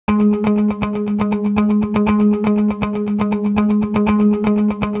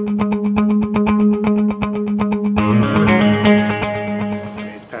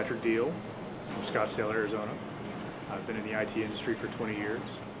industry for 20 years.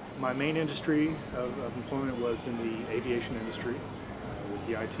 My main industry of employment was in the aviation industry with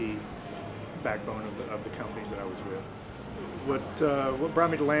the IT backbone of the companies that I was with. What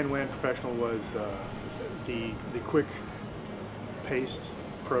brought me to LAN WAN Professional was the quick-paced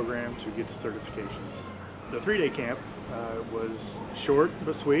program to get to certifications. The 3-day camp was short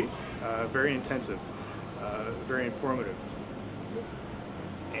but sweet, very intensive, very informative,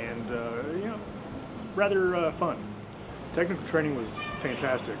 and rather fun. Technical training was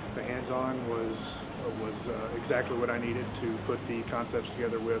fantastic. The hands-on was exactly what I needed to put the concepts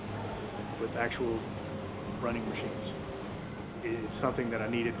together with actual running machines. It's something that I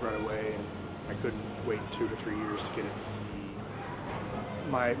needed right away, and I couldn't wait 2 to 3 years to get it.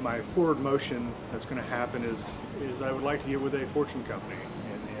 My forward motion that's going to happen is I would like to get with a Fortune company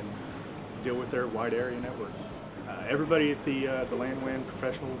and deal with their wide area network. Everybody at the LAN WAN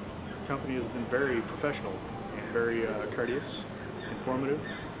Professional company has been very professional and very courteous, informative,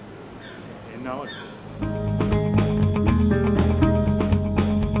 and knowledgeable.